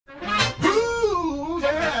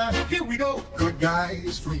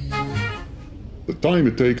GoodGuysFree. The time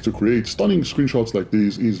it takes to create stunning screenshots like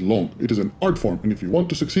these is long. It is an art form, and if you want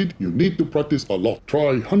to succeed, you need to practice a lot.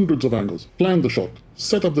 Try hundreds of angles, plan the shot,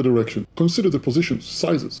 set up the direction, consider the positions,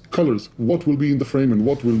 sizes, colors, what will be in the frame and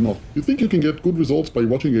what will not. You think you can get good results by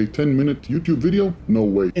watching a 10-minute YouTube video? No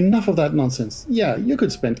way. Enough of that nonsense. Yeah, you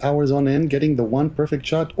could spend hours on end getting the one perfect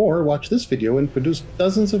shot, or watch this video and produce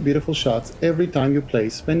dozens of beautiful shots every time you play,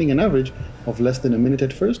 spending an average of less than a minute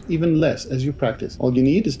at first, even less as you practice. All you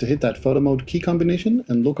need is to hit that photo mode key combination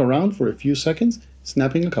and look around for a few seconds,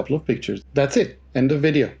 snapping a couple of pictures. That's it. End of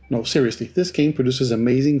video. No, seriously, this game produces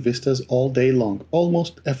amazing vistas all day long,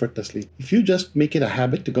 almost effortlessly. If you just make it a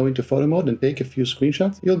habit to go into photo mode and take a few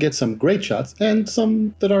screenshots, you'll get some great shots and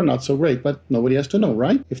some that are not so great, but nobody has to know,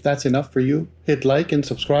 right? If that's enough for you, hit like and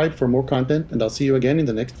subscribe for more content, and I'll see you again in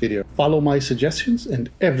the next video. Follow my suggestions and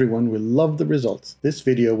everyone will love the results. This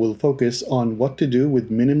video will focus on what to do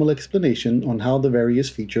with minimal explanation on how the various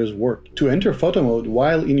features work. To enter photo mode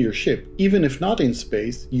while in your ship, even if not in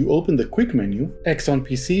space, you open the quick menu, X on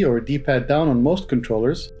PC or D-pad down on most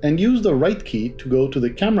controllers, and use the right key to go to the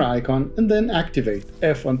camera icon and then activate,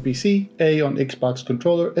 F on PC, A on Xbox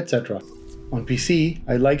controller, etc. On PC,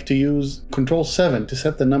 I like to use Control 7 to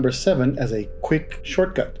set the number 7 as a quick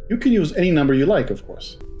shortcut. You can use any number you like, of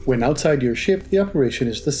course. When outside your ship, the operation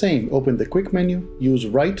is the same. Open the quick menu, use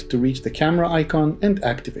right to reach the camera icon, and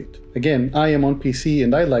activate. Again, I am on PC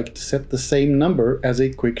and I like to set the same number as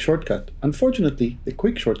a quick shortcut. Unfortunately, the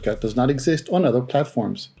quick shortcut does not exist on other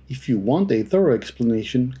platforms. If you want a thorough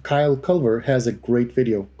explanation, Kyle Culver has a great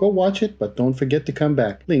video. Go watch it, but don't forget to come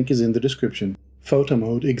back. Link is in the description. Photo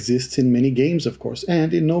mode exists in many games, of course,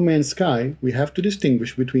 and in No Man's Sky, we have to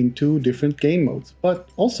distinguish between two different game modes, but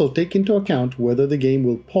also take into account whether the game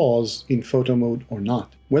will pause in photo mode or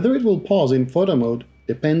not. Whether it will pause in photo mode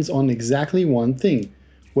depends on exactly one thing: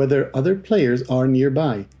 whether other players are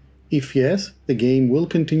nearby. If yes, the game will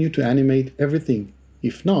continue to animate everything.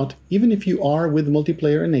 If not, even if you are with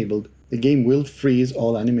multiplayer enabled, the game will freeze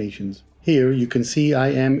all animations. Here you can see I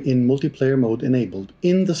am in multiplayer mode enabled,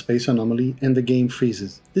 in the space anomaly, and the game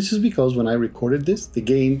freezes. This is because when I recorded this, the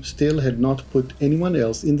game still had not put anyone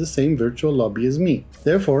else in the same virtual lobby as me.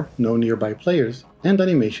 Therefore, no nearby players, and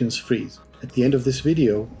animations freeze. At the end of this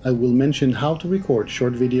video, I will mention how to record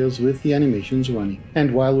short videos with the animations running.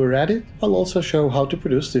 And while we're at it, I'll also show how to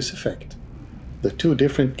produce this effect. The two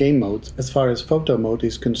different game modes, as far as photo mode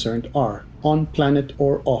is concerned, are on-planet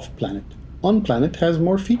or off-planet. On-planet has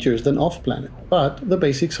more features than off-planet, but the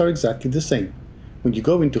basics are exactly the same. When you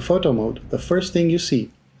go into photo mode, the first thing you see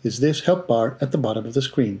is this help bar at the bottom of the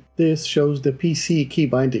screen. This shows the PC key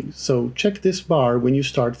bindings, so check this bar when you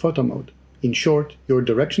start photo mode. In short, your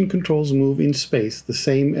direction controls move in space the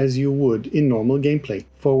same as you would in normal gameplay: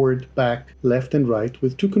 forward, back, left and right,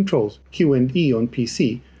 with two controls, Q and E on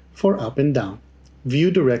PC, for up and down. View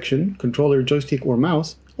direction, controller, joystick or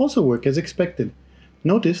mouse also work as expected.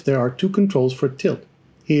 Notice there are two controls for tilt.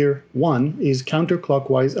 Here, 1 is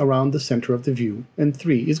counterclockwise around the center of the view, and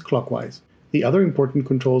 3 is clockwise. The other important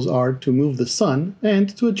controls are to move the sun and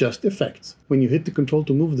to adjust effects. When you hit the control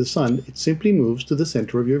to move the sun, it simply moves to the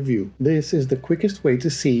center of your view. This is the quickest way to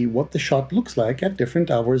see what the shot looks like at different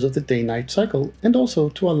hours of the day-night cycle, and also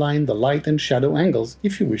to align the light and shadow angles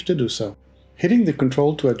if you wish to do so. Hitting the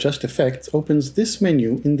control to adjust effects opens this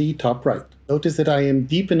menu in the top right. Notice that I am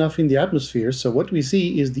deep enough in the atmosphere, so what we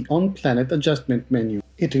see is the on-planet adjustment menu.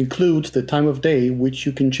 It includes the time of day, which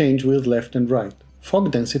you can change with left and right.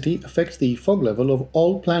 Fog density affects the fog level of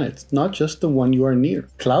all planets, not just the one you are near.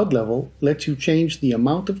 Cloud level lets you change the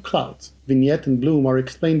amount of clouds. Vignette and bloom are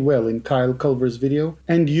explained well in Kyle Culver's video,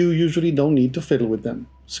 and you usually don't need to fiddle with them.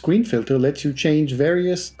 Screen filter lets you change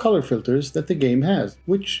various color filters that the game has,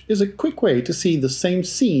 which is a quick way to see the same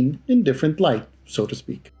scene in different light, so to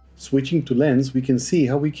speak. Switching to lens, we can see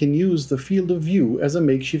how we can use the field of view as a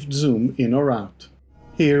makeshift zoom in or out.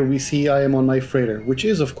 Here we see I am on my freighter, which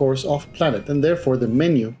is of course off-planet, and therefore the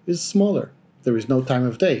menu is smaller. There is no time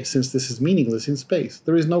of day, since this is meaningless in space.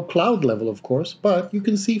 There is no cloud level, of course, but you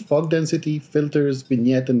can see fog density, filters,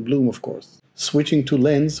 vignette, and bloom, of course. Switching to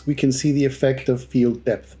lens, we can see the effect of field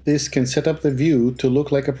depth. This can set up the view to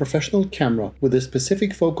look like a professional camera, with a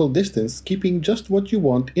specific focal distance, keeping just what you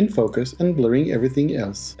want in focus and blurring everything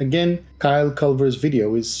else. Again, Kyle Culver's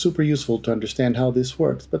video is super useful to understand how this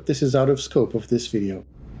works, but this is out of scope of this video.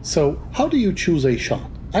 So, how do you choose a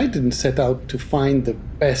shot? I didn't set out to find the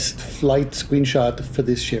best flight screenshot for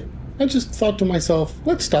this ship. I just thought to myself,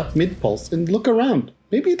 let's stop mid-pulse and look around.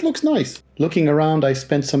 Maybe it looks nice. Looking around, I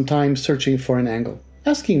spent some time searching for an angle,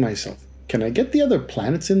 asking myself, can I get the other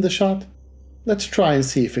planets in the shot? Let's try and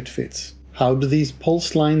see if it fits. How do these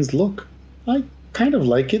pulse lines look? I kind of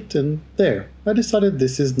like it, and there, I decided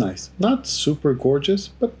this is nice. Not super gorgeous,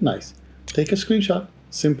 but nice. Take a screenshot.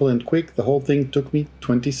 Simple and quick, the whole thing took me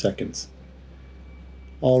 20 seconds.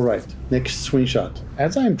 Alright, next screenshot.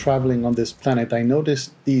 As I'm traveling on this planet, I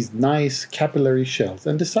noticed these nice capillary shells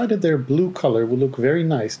and decided their blue color would look very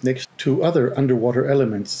nice next to other underwater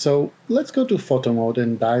elements. So let's go to photo mode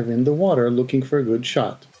and dive in the water looking for a good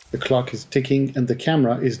shot. The clock is ticking and the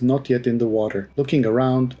camera is not yet in the water. Looking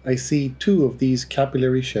around, I see 2 of these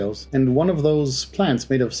capillary shells and one of those plants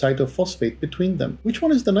made of cytophosphate between them. Which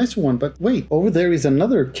one is the nicer one? But wait, over there is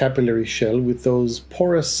another capillary shell with those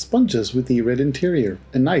porous sponges with the red interior.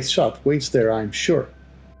 A nice shot waits there, I'm sure.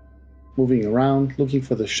 Moving around, looking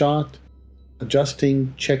for the shot,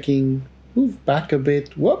 adjusting, checking, move back a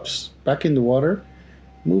bit, whoops, back in the water,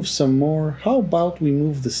 move some more. How about we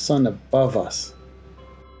move the sun above us?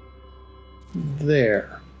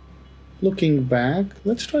 There. Looking back,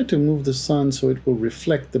 let's try to move the sun so it will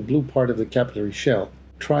reflect the blue part of the capillary shell.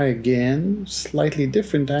 Try again, slightly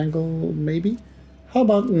different angle maybe. How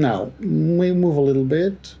about now? We move a little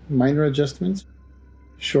bit, minor adjustments,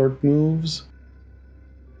 short moves.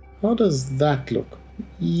 How does that look?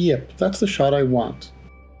 Yep, that's the shot I want.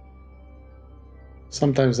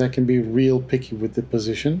 Sometimes I can be real picky with the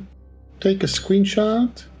position. Take a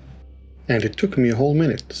screenshot, and it took me a whole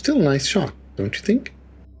minute. Still a nice shot, don't you think?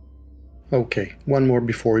 Okay, one more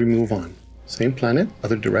before we move on. Same planet,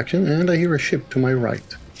 other direction, and I hear a ship to my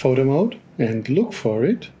right. Photo mode, and look for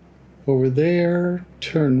it. Over there,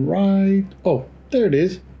 turn right. Oh, there it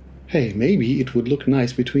is. Hey, maybe it would look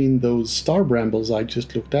nice between those star brambles I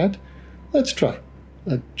just looked at. Let's try.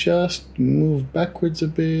 Adjust, move backwards a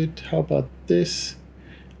bit. How about this?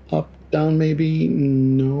 Up, down maybe?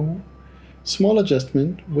 No. Small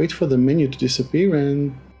adjustment, wait for the menu to disappear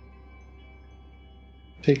and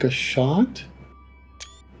take a shot.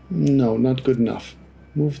 No, not good enough.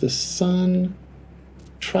 Move the sun.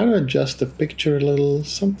 Try to adjust the picture a little.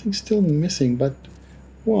 Something's still missing, but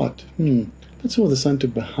what? Let's move the sun to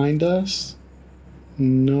behind us.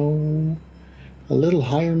 No. A little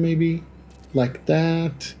higher maybe, like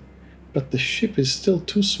that. But the ship is still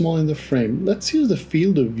too small in the frame. Let's use the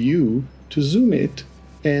field of view to zoom it,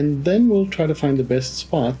 and then we'll try to find the best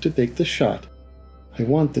spot to take the shot. I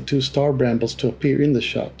want the 2 star brambles to appear in the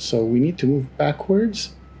shot, so we need to move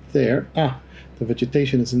backwards. There. The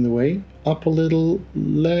vegetation is in the way. Up a little,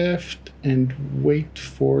 left, and wait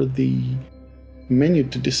for the menu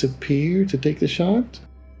to disappear to take the shot.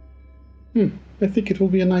 I think it will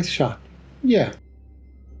be a nice shot. Yeah.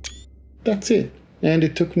 That's it. And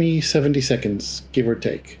it took me 70 seconds, give or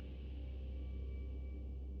take.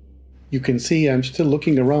 You can see I'm still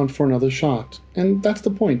looking around for another shot. And that's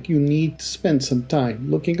the point. You need to spend some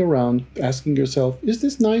time looking around, asking yourself, is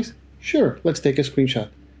this nice? Sure, let's take a screenshot.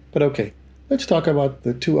 But okay, let's talk about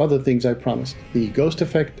the 2 other things I promised. The ghost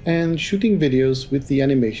effect and shooting videos with the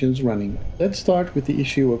animations running. Let's start with the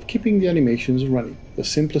issue of keeping the animations running. The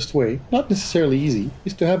simplest way, not necessarily easy,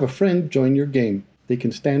 is to have a friend join your game. They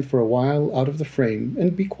can stand for a while out of the frame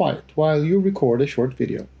and be quiet while you record a short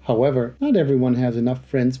video. However, not everyone has enough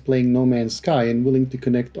friends playing No Man's Sky and willing to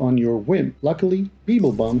connect on your whim. Luckily,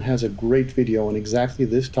 Beeblebum has a great video on exactly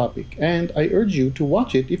this topic, and I urge you to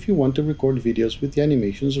watch it if you want to record videos with the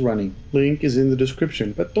animations running. Link is in the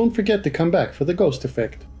description, but don't forget to come back for the ghost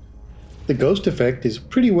effect. The ghost effect is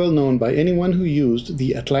pretty well known by anyone who used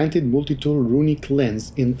the Atlantid Multitool Runic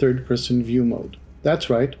Lens in third-person view mode.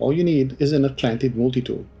 That's right, all you need is an Atlantid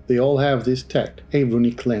multitool. They all have this tech, a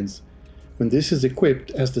runic lens. When this is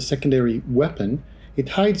equipped as the secondary weapon, it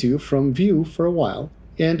hides you from view for a while,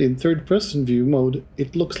 and in third-person view mode,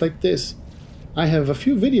 it looks like this. I have a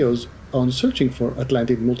few videos on searching for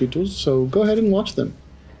Atlantid multitools, so go ahead and watch them.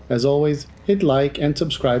 As always, hit like and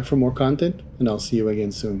subscribe for more content, and I'll see you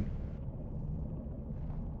again soon.